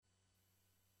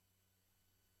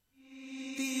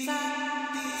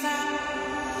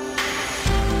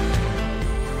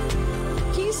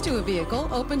a vehicle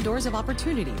open doors of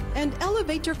opportunity and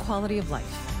elevate your quality of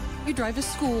life. You drive to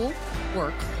school,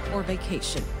 work, or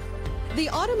vacation.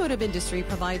 The automotive industry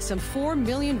provides some 4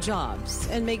 million jobs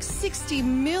and makes 60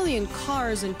 million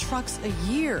cars and trucks a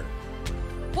year.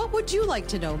 What would you like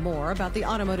to know more about the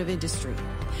automotive industry?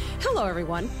 Hello,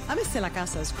 everyone. I'm Estela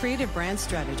Casas, creative brand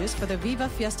strategist for the Viva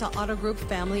Fiesta Auto Group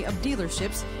family of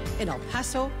dealerships in El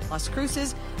Paso, Las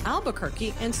Cruces,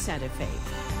 Albuquerque, and Santa Fe.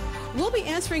 We'll be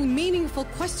answering meaningful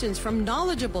questions from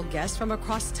knowledgeable guests from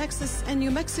across Texas and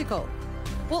New Mexico.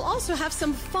 We'll also have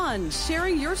some fun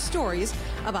sharing your stories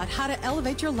about how to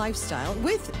elevate your lifestyle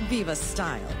with Viva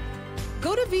Style.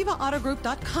 Go to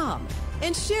VivaAutoGroup.com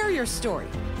and share your story.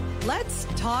 Let's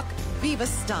talk Viva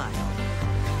Style.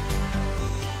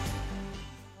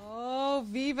 Oh,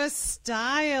 Viva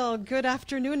Style. Good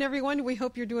afternoon, everyone. We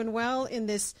hope you're doing well in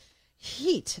this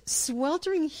heat,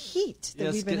 sweltering heat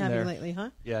that we've been having lately,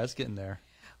 huh? Yeah, it's getting there.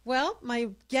 Well, my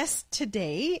guest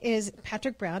today is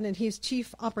Patrick Brown, and he's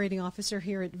Chief Operating Officer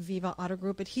here at Viva Auto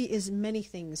Group, but he is many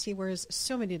things. He wears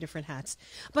so many different hats.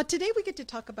 But today we get to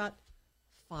talk about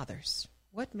fathers.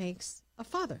 What makes a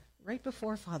father right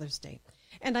before Father's Day?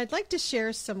 And I'd like to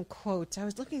share some quotes. I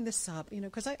was looking this up,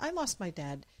 because I lost my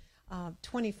dad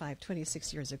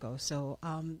 26 years ago. So,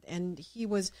 and he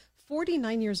was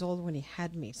 49 years old when he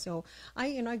had me. So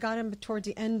I got him towards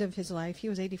the end of his life. He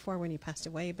was 84 when he passed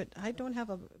away, but I don't have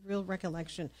a real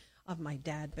recollection of my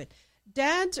dad. But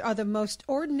dads are the most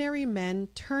ordinary men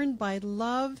turned by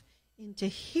love into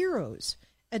heroes,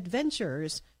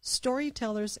 adventurers,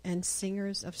 storytellers, and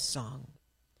singers of song.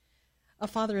 A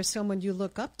father is someone you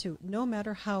look up to, no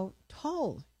matter how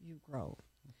tall you grow.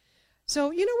 So,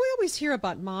 we always hear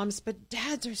about moms, but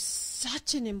dads are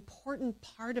such an important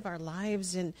part of our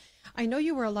lives. And I know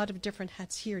you wear a lot of different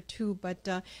hats here, too. But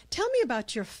tell me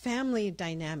about your family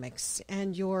dynamics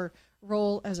and your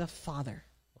role as a father.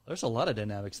 Well, there's a lot of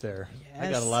dynamics there. Yes.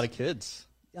 I got a lot of kids.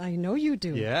 I know you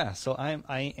do. Yeah, so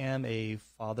I am a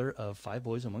father of 5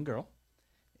 boys and 1 girl.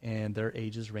 And their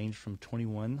ages range from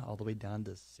 21 all the way down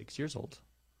to 6 years old.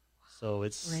 So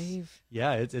it's brave.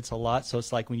 Yeah, it's a lot. So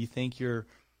it's like when you think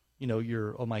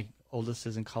my oldest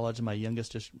is in college and my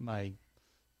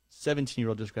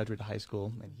 17-year-old just graduated high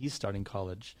school and he's starting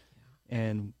college. Yeah.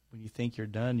 And when you think you're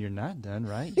done, you're not done,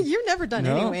 right? You're never done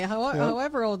anyway,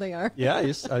 however old they are. Yeah,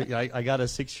 I got a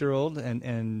 6-year-old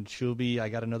and I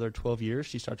got another 12 years.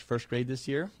 She starts first grade this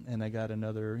year, and I got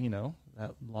another,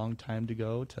 that long time to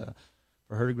go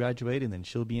for her to graduate, and then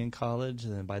she'll be in college,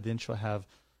 and then by then she'll have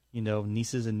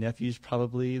nieces and nephews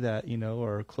probably that,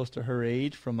 are close to her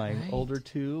age from my older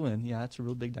two. And yeah, it's a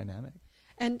real big dynamic.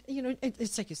 And,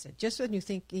 it's like you said, just when you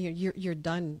think you're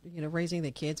done, raising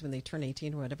the kids when they turn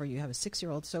 18 or whatever, you have a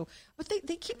 6-year-old. So, but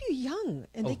they keep you young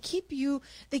and they keep you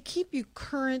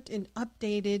current and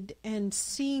updated and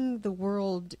seeing the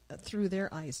world through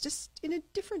their eyes, just in a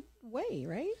different way,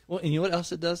 right? Well, and you know what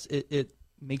else it does? It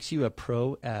makes you a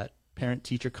pro at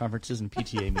parent-teacher conferences and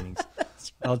PTA meetings.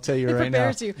 I'll tell you right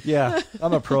now. You. Yeah,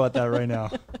 I'm a pro at that right now.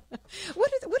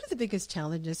 What are the biggest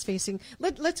challenges facing?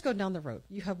 Let's go down the road.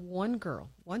 You have one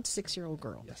 6-year-old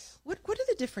girl. Yes. What are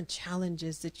the different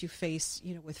challenges that you face,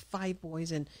 with 5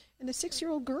 boys and a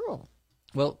 6-year-old girl?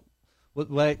 Well,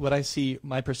 what I see,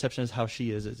 my perception is how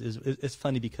she is. It's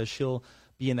funny because she'll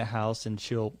be in the house and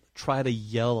she'll try to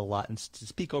yell a lot and to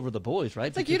speak over the boys, right?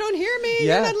 It's like, you don't hear me,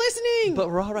 you're not listening. But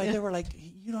we're all right there. We're like,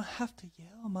 you don't have to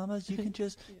yell, mamas. You can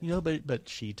just, but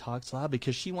she talks loud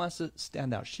because she wants to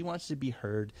stand out. She wants to be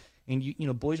heard. And,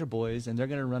 boys are boys, and they're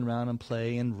going to run around and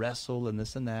play and wrestle and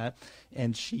this and that.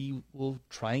 And she will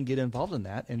try and get involved in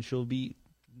that, and she'll be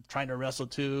trying to wrestle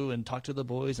too and talk to the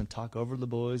boys and talk over the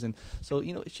boys. And so,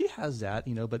 she has that,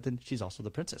 but then she's also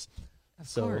the princess.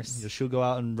 Of course. She'll go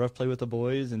out and rough play with the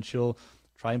boys, and she'll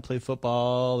try and play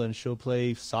football, and she'll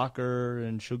play soccer,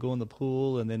 and she'll go in the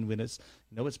pool. And then when it's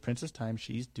princess time,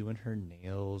 she's doing her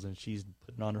nails, and she's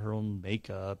putting on her own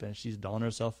makeup, and she's dolling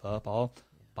herself up all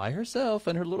by herself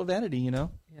and her little vanity,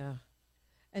 Yeah.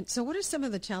 And so what are some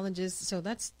of the challenges? So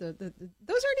that's those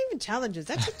aren't even challenges.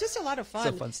 That's just a lot of fun.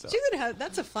 It's fun stuff.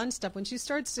 That's a fun stuff. When she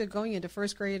starts going into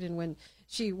first grade and when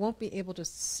she won't be able to,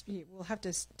 will have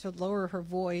to lower her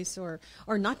voice or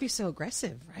not be so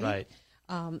aggressive, right? Right.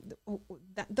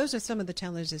 Those are some of the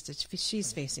challenges that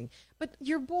she's facing. But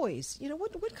your boys,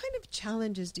 what kind of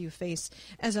challenges do you face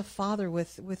as a father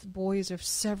with boys of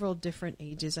several different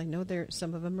ages? I know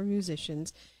some of them are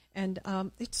musicians. And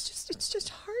it's just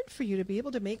hard for you to be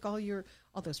able to make all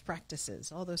those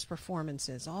practices, all those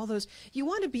performances, you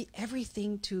want to be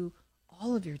everything to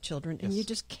all of your children, and you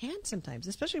just can't sometimes,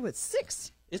 especially with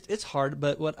 6. It's hard,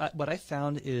 but what I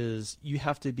found is you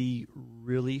have to be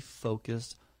really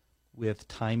focused with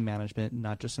time management,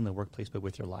 not just in the workplace, but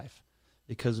with your life.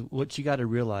 Because what you got to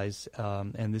realize,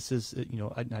 and this is,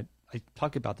 I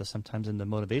talk about this sometimes in the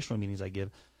motivational meetings I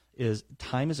give, is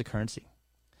time is a currency.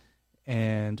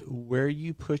 And where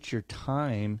you put your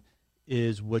time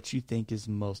is what you think is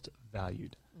most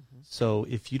valued. So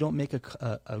if you don't make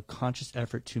a conscious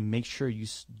effort to make sure you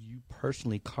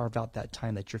personally carve out that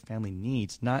time that your family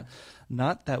needs, not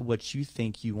that what you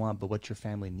think you want, but what your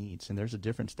family needs. And there's a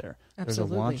difference there. Absolutely.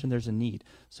 There's a want and there's a need.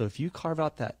 So if you carve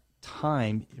out that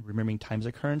time, remembering time is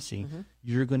a currency,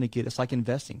 you're going to get, it's like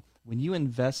investing. When you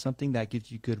invest something that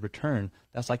gives you good return,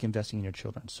 that's like investing in your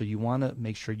children. So you want to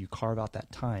make sure you carve out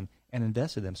that time and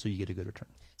invest in them so you get a good return.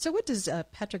 So what does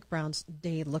Patrick Brown's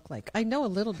day look like? I know a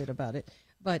little bit about it,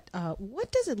 but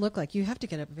what does it look like? You have to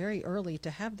get up very early to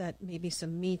have that, maybe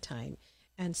some me time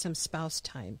and some spouse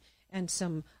time and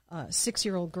some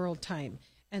 6-year-old girl time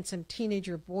and some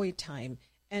teenager boy time.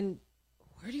 And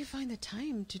where do you find the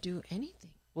time to do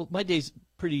anything? Well, my day's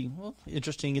pretty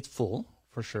interesting. It's full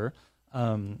for sure.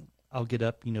 I'll get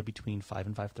up, between 5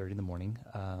 and 5:30 in the morning.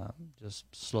 Just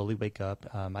slowly wake up.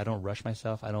 I don't rush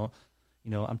myself. I don't,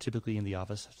 I'm typically in the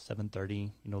office at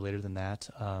 7:30. Later than that,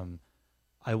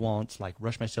 I won't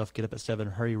rush myself. Get up at 7,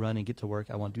 hurry, run, and get to work.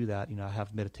 I won't do that. I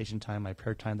have meditation time, my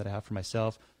prayer time that I have for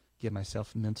myself. Get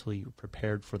myself mentally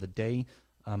prepared for the day.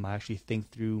 I actually think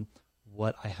through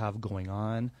what I have going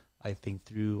on. I think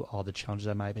through all the challenges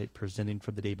I might be presenting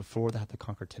from the day before that I have to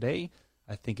conquer today.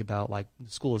 I think about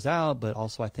school is out, but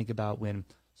also I think about when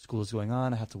school is going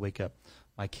on, I have to wake up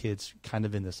my kids kind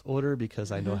of in this order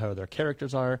because I know how their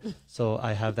characters are. So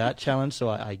I have that challenge. So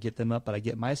I get them up, but I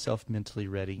get myself mentally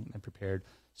ready and prepared.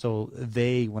 So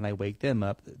when I wake them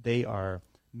up, they are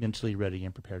mentally ready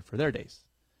and prepared for their days.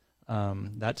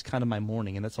 That's kind of my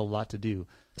morning, and that's a lot to do.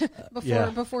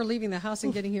 Before leaving the house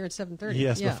and getting here at 7:30.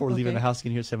 Yes, before leaving the house and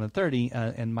getting here at 7:30.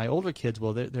 And my older kids,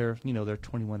 well, they're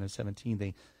 21 and 17.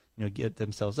 They get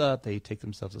themselves up, they take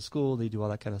themselves to school, they do all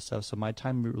that kind of stuff. So my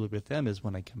time really with them is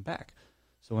when I come back.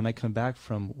 So when I come back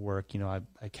from work,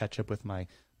 I catch up with my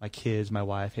kids, my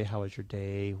wife. Hey, how was your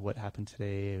day? What happened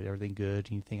today? Everything good?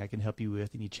 Anything I can help you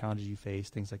with? Any challenges you face?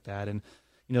 Things like that. And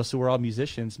so we're all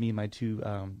musicians, me and my 2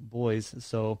 boys.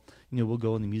 So we'll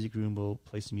go in the music room, we'll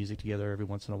play some music together every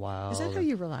once in a while. Is that how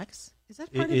you relax? Is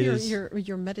that part of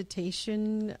your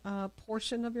meditation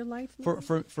portion of your life?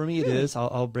 For me, it is.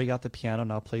 I'll break out the piano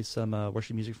and I'll play some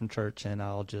worship music from church, and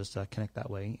I'll just connect that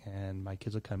way. And my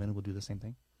kids will come in and we'll do the same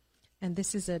thing. And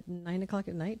this is at 9:00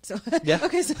 at night. So yeah.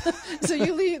 Okay. So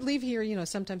you leave here,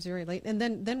 sometimes very late. And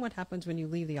then what happens when you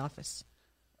leave the office?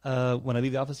 When I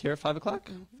leave the office here at 5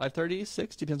 o'clock, 5:30,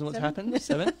 6, depends on what's happened.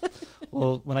 7.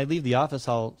 Well, when I leave the office,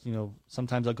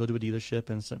 sometimes I'll go to a dealership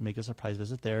and make a surprise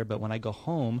visit there. But when I go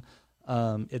home,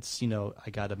 it's, I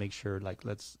got to make sure,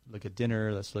 let's look at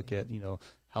dinner. Let's look at,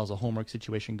 how's the homework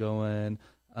situation going?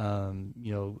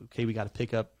 Okay, we got to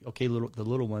pick up. Okay, the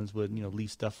little ones would,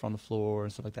 leave stuff on the floor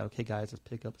and stuff like that. Okay, guys, let's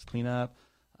pick up, let's clean up.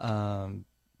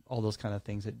 All those kind of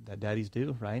things that daddies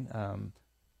do, right?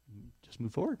 Just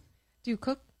move forward. Do you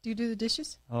cook? Do you do the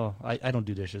dishes? Oh, I don't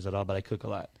do dishes at all, but I cook a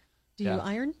lot. Do you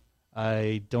iron?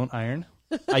 I don't iron.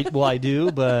 I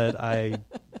do, but I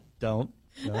don't.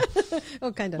 No.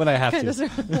 Oh, kind of. When I have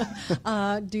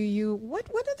to. Do you? What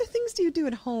other things do you do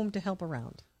at home to help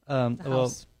around the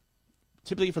house?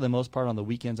 Typically, for the most part, on the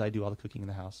weekends, I do all the cooking in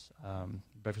the house.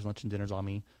 Breakfast, lunch, and dinner's all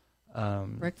me.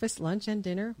 Breakfast, lunch, and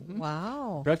dinner? Mm-hmm.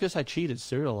 Wow. Breakfast, I cheat at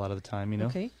cereal a lot of the time,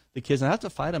 Okay. The kids, and I have to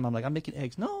fight them. I'm like, I'm making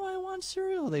eggs. No, I want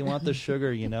cereal. They want the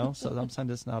sugar, So sometimes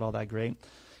it's not all that great.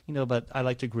 But I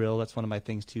like to grill. That's one of my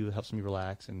things, too. It helps me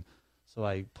relax. And so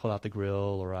I pull out the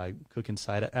grill or I cook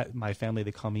inside. At my family,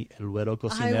 they call me El Güero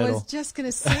Cocinero. I was just going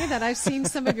to say that. I've seen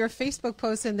some of your Facebook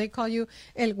posts, and they call you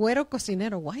El Güero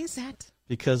Cocinero. Why is that?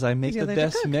 Because I make the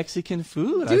best Mexican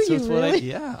food. Do you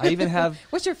really? I even have.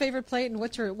 What's your favorite plate, and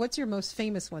what's your most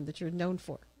famous one that you're known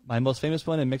for? My most famous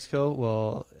one in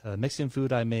Mexico, Mexican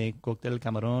food, I make cóctel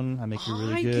camarón. I make it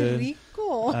really good. Qué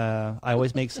rico. I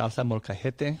always make salsa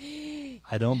molcajete.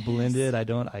 I don't blend it.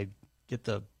 I get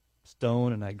the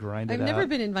stone and I grind it out. I've never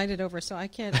been invited over, so I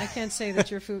can't say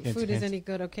that your food is any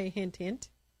good. Okay, hint, hint.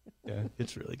 Yeah,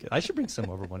 it's really good. I should bring some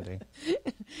over one day.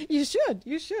 You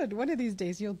should. One of these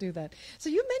days you'll do that. So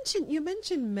you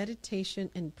mentioned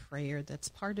meditation and prayer. That's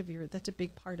a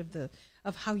big part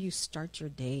of how you start your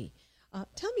day.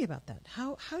 Tell me about that.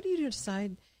 How do you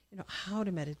decide, how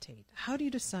to meditate? How do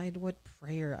you decide what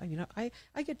prayer?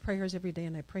 I get prayers every day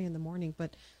and I pray in the morning,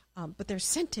 but they're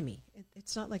sent to me.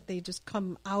 It's not like they just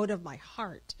come out of my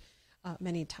heart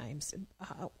many times.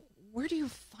 Where do you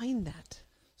find that?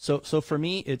 So for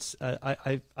me, it's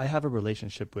I have a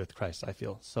relationship with Christ. I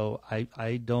feel so.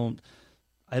 I don't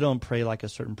pray like a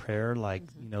certain prayer, like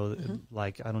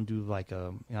like I don't do like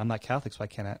I'm not Catholic, so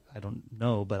I don't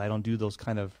know, but I don't do those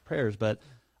kind of prayers. But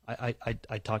I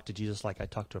talk to Jesus like I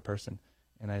talk to a person,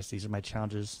 and I say, these are my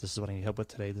challenges. This is what I need help with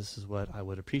today. This is what I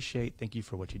would appreciate. Thank you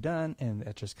for what you've done, and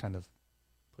it just kind of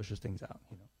pushes things out.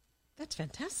 That's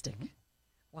fantastic.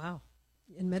 Wow.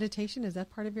 In meditation, is that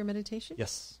part of your meditation?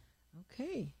 Yes.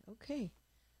 Okay.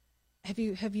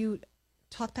 Have you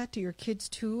taught that to your kids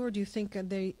too, or do you think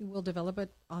they will develop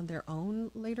it on their own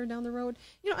later down the road?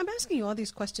 I'm asking you all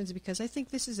these questions because I think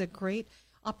this is a great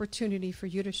opportunity for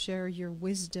you to share your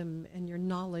wisdom and your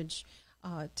knowledge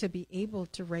to be able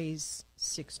to raise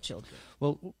 6 children.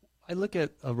 Well, I look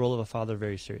at a role of a father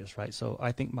very serious, right? So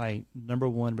I think my number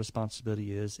one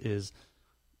responsibility is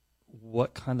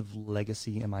what kind of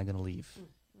legacy am I going to leave?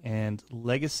 And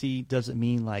legacy doesn't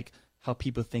mean like how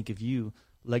people think of you.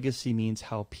 Legacy means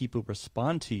how people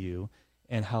respond to you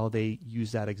and how they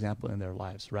use that example in their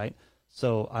lives, right?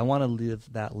 So I want to live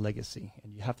that legacy,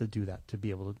 and you have to do that to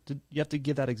be able to. You have to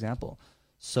give that example.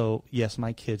 So yes,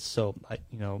 my kids. So I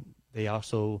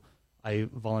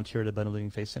volunteer at Abundant Living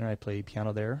Faith Center. I play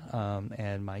piano there,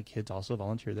 and my kids also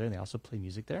volunteer there, and they also play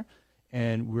music there.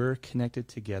 And we're connected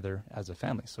together as a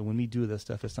family. So when we do this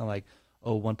stuff, it's not like,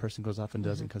 oh, one person goes off and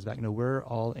does it and comes back. No, we're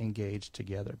all engaged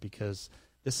together because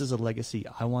this is a legacy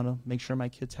I want to make sure my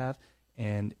kids have,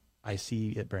 and I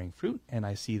see it bearing fruit, and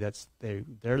I see that's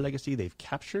their legacy they've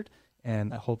captured,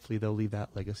 and hopefully they'll leave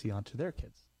that legacy onto their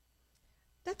kids.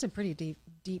 That's a pretty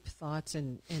deep thoughts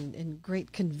and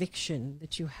great conviction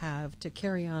that you have to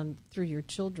carry on through your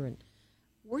children.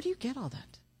 Where do you get all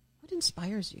that? What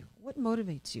inspires you? What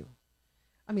motivates you?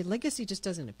 I mean, legacy just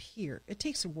doesn't appear. It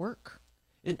takes work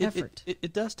and effort.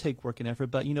 It does take work and effort,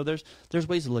 but there's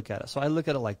ways to look at it. So I look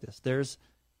at it like this. There's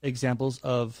examples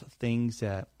of things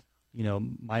that,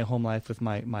 my home life with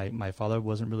my father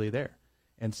wasn't really there.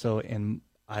 And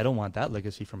I don't want that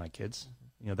legacy for my kids.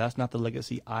 That's not the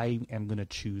legacy I am going to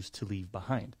choose to leave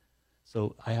behind.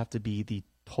 So I have to be the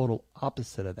total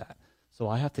opposite of that. So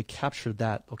I have to capture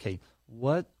that. Okay,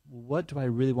 what do I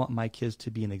really want my kids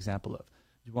to be an example of?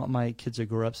 Do you want my kids to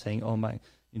grow up saying,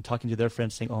 talking to their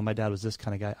friends saying, oh, my dad was this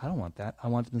kind of guy? I don't want that. I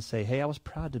want them to say, hey, I was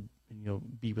proud to,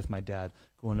 be with my dad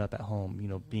growing up at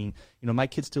home, being, my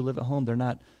kids still live at home. They're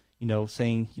not,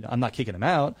 saying, I'm not kicking them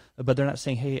out, but they're not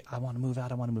saying, hey, I want to move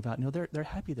out. They're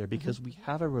happy there because we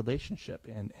have a relationship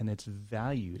and it's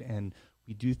valued, and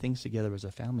we do things together as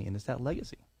a family, and it's that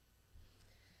legacy.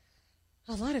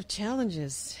 A lot of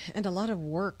challenges and a lot of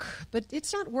work, but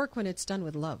it's not work when it's done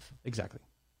with love. Exactly.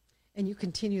 And you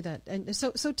continue that. And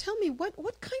so tell me, what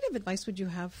kind of advice would you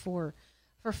have for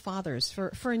fathers,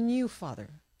 for a new father?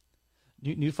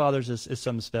 New fathers is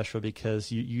something special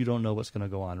because you don't know what's going to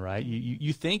go on, right?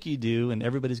 You think you do, and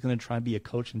everybody's going to try and be a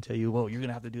coach and tell you, well, you're going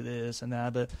to have to do this and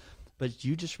that, but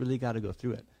you just really got to go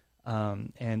through it.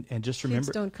 And just remember,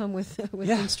 kids don't come with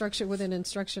instruction, with an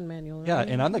instruction manual. Right? Yeah,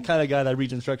 and I'm the kind of guy that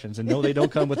reads instructions, and no, they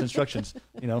don't come with instructions,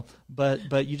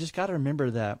 But you just got to remember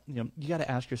that, you got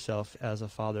to ask yourself as a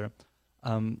father,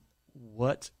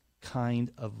 what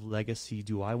kind of legacy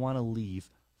do I want to leave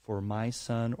for my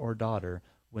son or daughter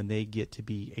when they get to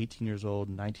be 18 years old,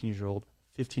 19 years old,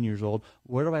 15 years old?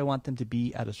 Where do I want them to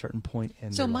be at a certain point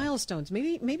in their life? Milestones.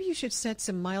 Maybe you should set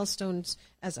some milestones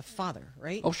as a father,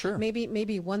 right? Oh, sure.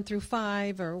 Maybe 1 through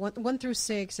 5 or 1 through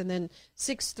 6, and then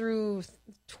 6 through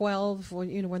 12.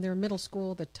 When they're in middle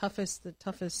school, the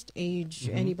toughest age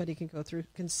anybody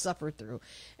can suffer through,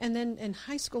 and then in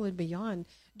high school and beyond.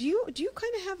 Do you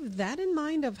kind of have that in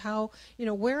mind of how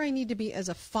where I need to be as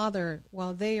a father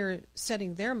while they are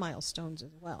setting their milestones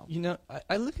as well?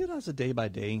 I look at it as a day by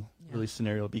day really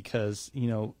scenario because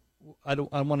I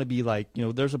want to be like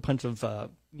there's a bunch of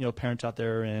parents out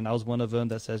there, and I was one of them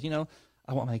that says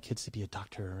I want my kids to be a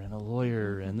doctor and a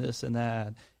lawyer and this and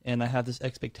that, and I have this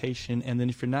expectation, and then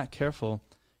if you're not careful,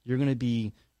 you're going to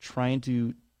be trying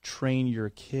to train your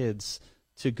kids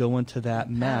to go into that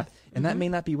math, and that may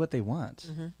not be what they want,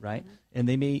 right? And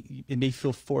it may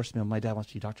feel forced. My dad wants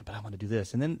to be a doctor, but I want to do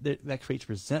this, and then that creates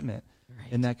resentment,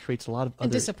 and that creates a lot of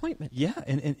other disappointment. Yeah,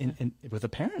 and with the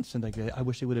parents, and like, I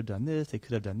wish they would have done this, they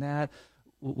could have done that.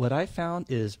 What I found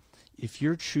is, if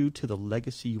you're true to the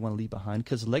legacy you want to leave behind,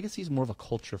 because legacy is more of a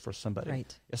culture for somebody.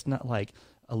 Right. It's not like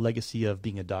a legacy of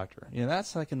being a doctor.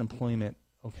 That's like an employment,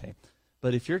 okay.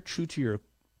 But if you're true to your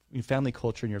family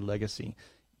culture and your legacy,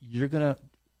 you're going to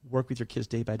work with your kids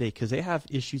day by day because they have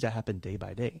issues that happen day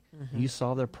by day. You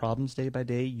solve their problems day by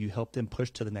day. You help them push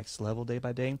to the next level day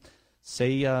by day.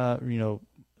 Say,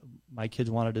 my kids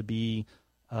wanted to be,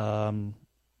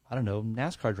 I I don't know,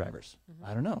 NASCAR drivers.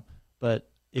 I don't know. But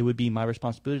it would be my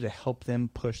responsibility to help them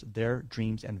push their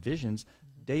dreams and visions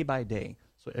day by day.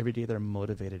 So every day they're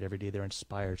motivated, every day they're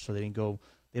inspired, so they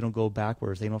don't go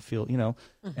backwards. They don't feel,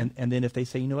 and then if they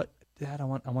say, you know what, Dad, I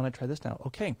want to try this now.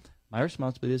 Okay, my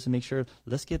responsibility is to make sure,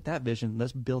 let's get that vision,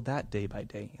 let's build that day by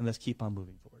day, and let's keep on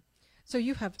moving forward. So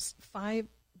you have 5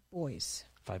 boys.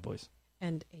 5 boys.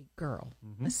 And a girl,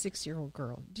 a 6-year-old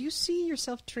girl. Do you see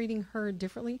yourself treating her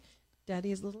differently?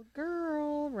 Daddy's little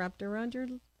girl wrapped around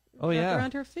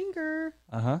around her finger.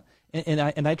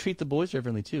 And I treat the boys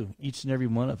differently too, each and every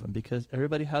one of them, because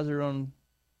everybody has their own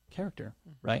character,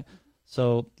 right?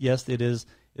 So yes, it is.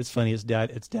 It's funny. It's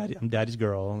daddy. I'm daddy's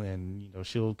girl, and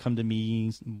she'll come to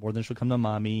me more than she'll come to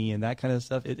mommy, and that kind of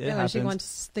stuff. It happens. She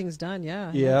wants things done.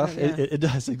 Yeah. It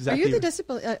does exactly.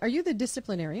 Are you the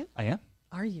disciplinarian? I am.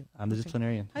 Are you? I'm the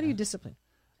disciplinarian. How do you discipline?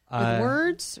 With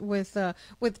words, with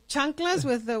chanclas,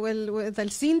 with el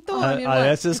cinto. A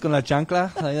veces con la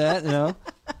chancla, like that.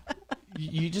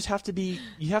 You just have to be.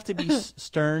 You have to be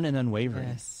stern and unwavering.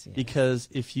 Yes. Because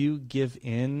if you give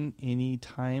in any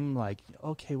time, like,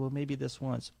 okay, well maybe this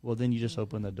once, well then you just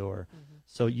open the door.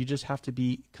 So you just have to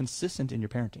be consistent in your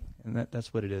parenting, and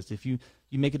that's what it is. If you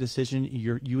make a decision,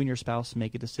 you and your spouse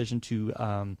make a decision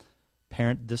to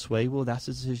parent this way, well, that's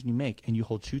the decision you make, and you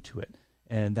hold true to it.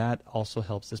 And that also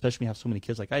helps, especially when you have so many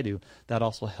kids like I do, that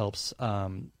also helps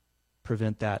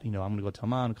prevent that, I'm going to go tell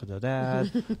mom, go tell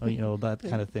dad, that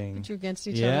kind of thing. Put you against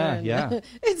each other. Yeah.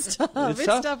 It's tough. It's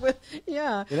tough.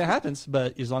 And it happens,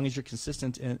 but as long as you're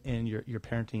consistent in your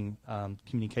parenting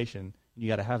communication, you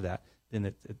got to have that,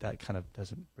 then that kind of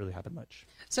doesn't really happen much.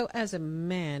 So as a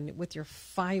man with your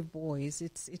 5 boys,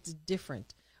 it's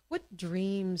different. What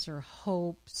dreams or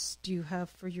hopes do you have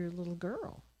for your little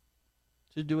girl?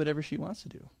 To do whatever she wants to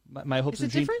do. My hopes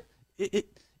and dreams. Is it different?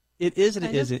 It is and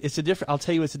it isn't. It's a different. I'll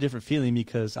tell you, it's a different feeling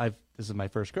because this is my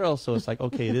first girl, so it's like,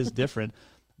 okay, it is different,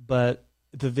 but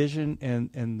the vision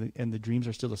and the dreams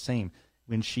are still the same.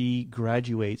 When she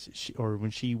graduates, or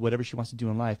when whatever she wants to do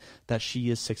in life, that she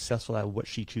is successful at what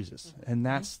she chooses, and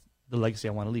that's the legacy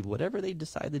I want to leave. Whatever they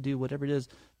decide to do, whatever it is,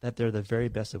 that they're the very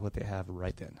best at what they have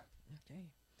right then.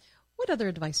 What other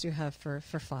advice do you have for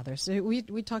fathers?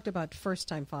 We talked about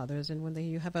first-time fathers, and when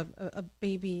you have a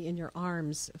baby in your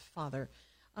arms, father.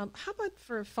 How about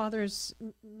for fathers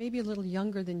maybe a little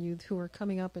younger than you who are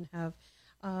coming up and have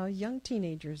young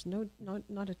teenagers? No,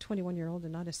 not a 21-year-old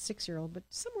and not a 6-year-old, but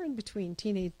somewhere in between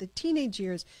the teenage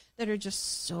years that are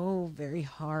just so very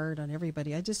hard on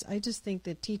everybody. I just think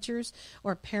that teachers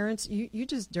or parents, you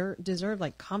just deserve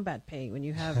like combat pay when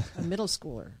you have a middle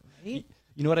schooler, right?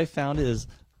 You know what I found is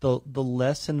the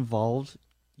less involved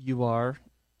you are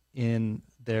in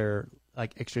their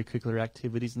like extracurricular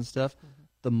activities and stuff,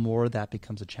 the more that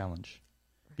becomes a challenge,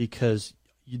 because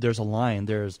there's a line.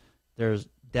 There's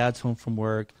dad's home from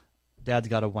work, dad's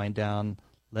got to wind down,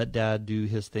 let dad do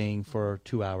his thing for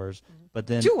 2 hours, but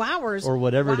then 2 hours or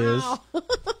whatever it is.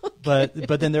 Okay.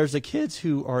 But then there's the kids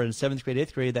who are in 7th grade,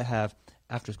 8th grade that have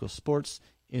after school sports,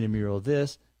 intramural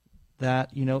this,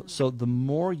 that, so the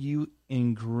more you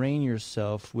ingrain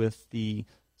yourself with the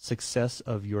success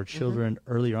of your children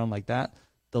earlier on like that,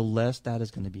 the less that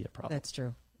is going to be a problem. That's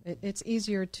true. It's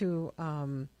easier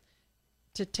to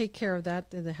take care of that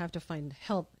than to have to find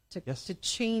help to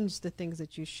change the things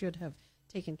that you should have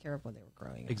taken care of when they were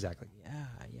growing up. Exactly. Yeah.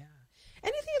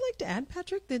 Anything you'd like to add,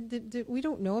 Patrick, that we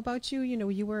don't know about you?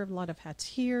 You wear a lot of hats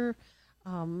here.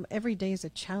 Every day is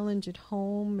a challenge at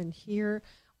home and here.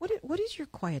 What is your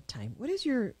quiet time? What is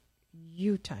your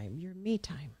you time, your me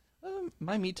time?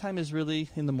 My me time is really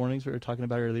in the mornings. We were talking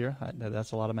about earlier.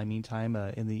 That's a lot of my me time.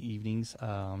 In the evenings,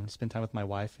 spend time with my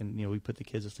wife, and we put the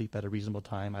kids to sleep at a reasonable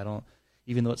time. I don't,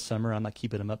 even though it's summer, I'm not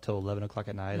keeping them up till 11 o'clock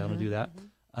at night. I don't do that.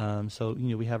 So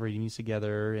we have our evenings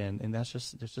together, and that's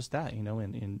just that,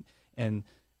 and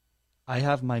I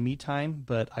have my me time,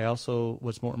 but I also,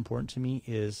 what's more important to me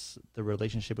is the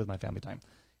relationship with my family time.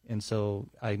 And so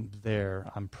I'm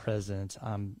there, I'm present.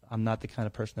 I'm not the kind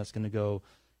of person that's going to go,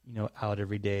 out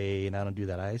every day, and I don't do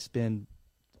that. I spend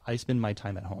my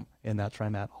time at home, and that's where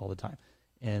I'm at all the time.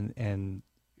 And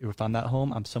if I'm not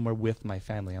home, I'm somewhere with my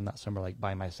family. I'm not somewhere like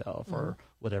by myself or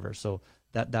whatever. So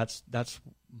that's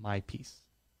my piece,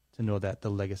 to know that the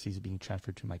legacy is being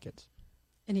transferred to my kids.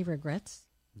 Any regrets?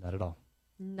 Not at all.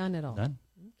 None at all. None.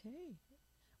 Okay.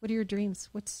 What are your dreams?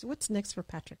 What's next for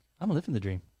Patrick? I'm living the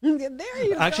dream. There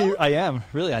you Actually, go. I am.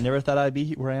 Really, I never thought I'd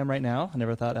be where I am right now. I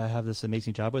never thought I'd have this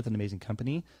amazing job with an amazing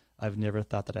company. I've never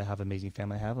thought that I have an amazing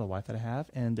family I have, a wife that I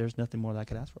have, and there's nothing more that I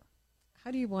could ask for. How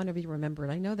do you want to be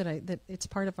remembered? I know that it's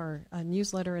part of our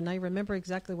newsletter, and I remember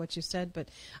exactly what you said, but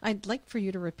I'd like for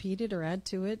you to repeat it or add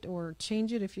to it or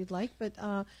change it if you'd like. But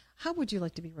how would you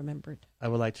like to be remembered? I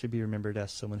would like to be remembered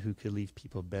as someone who could leave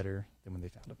people better than when they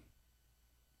found them.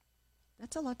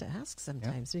 That's a lot to ask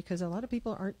sometimes because a lot of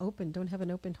people aren't open, don't have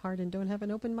an open heart, and don't have an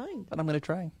open mind. But I'm going to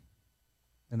try,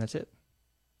 and that's it.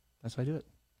 That's why I do it.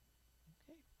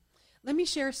 Let me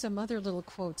share some other little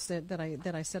quotes that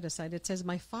I set aside. It says,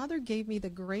 "My father gave me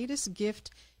the greatest gift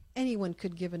anyone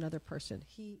could give another person.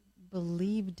 He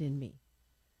believed in me."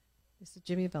 This is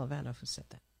Jimmy Valvano who said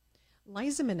that.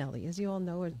 Liza Minnelli, as you all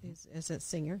know, is a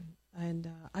singer.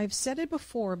 And I've said it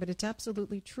before, but it's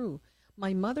absolutely true.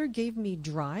 My mother gave me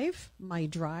my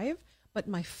drive, but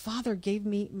my father gave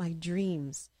me my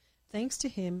dreams. Thanks to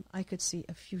him, I could see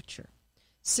a future.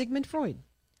 Sigmund Freud.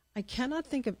 I cannot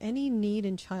think of any need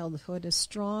in childhood as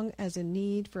strong as a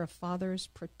need for a father's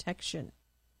protection.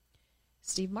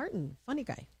 Steve Martin, funny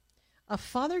guy. A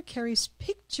father carries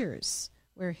pictures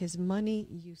where his money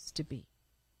used to be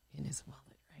in his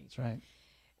wallet, right? That's right.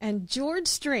 And George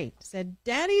Strait said,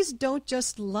 daddies don't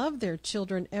just love their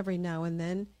children every now and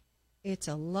then. It's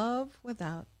a love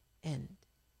without end.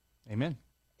 Amen.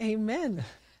 Amen.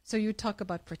 So you talk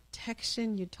about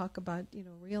protection. You talk about,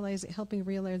 helping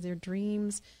realize their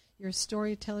dreams. You're a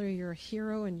storyteller. You're a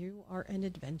hero, and you are an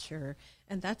adventurer.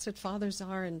 And that's what fathers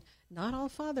are. And not all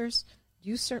fathers.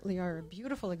 You certainly are a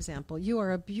beautiful example. You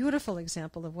are a beautiful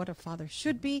example of what a father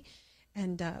should be.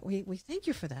 And we thank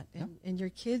you for that. And your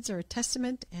kids are a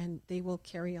testament, and they will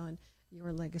carry on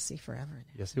your legacy forever.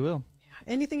 Yes, they will.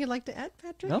 Yeah. Anything you'd like to add,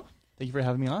 Patrick? No. Thank you for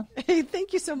having me on. Hey,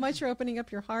 thank you so much for opening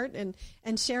up your heart and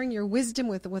sharing your wisdom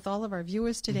with all of our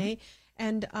viewers today.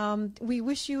 And we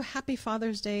wish you happy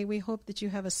Father's Day. We hope that you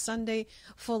have a Sunday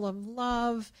full of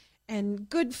love and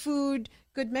good food,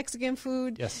 good Mexican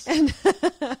food. Yes.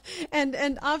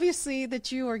 And obviously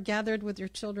that you are gathered with your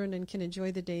children and can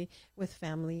enjoy the day with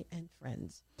family and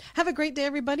friends. Have a great day,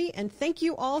 everybody, and thank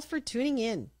you all for tuning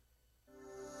in.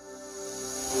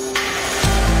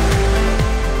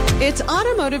 It's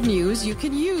automotive news you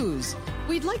can use.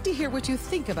 We'd like to hear what you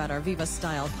think about our Viva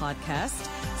Style podcast.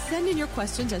 Send in your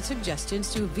questions and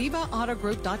suggestions to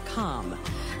vivaautogroup.com.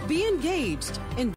 Be engaged in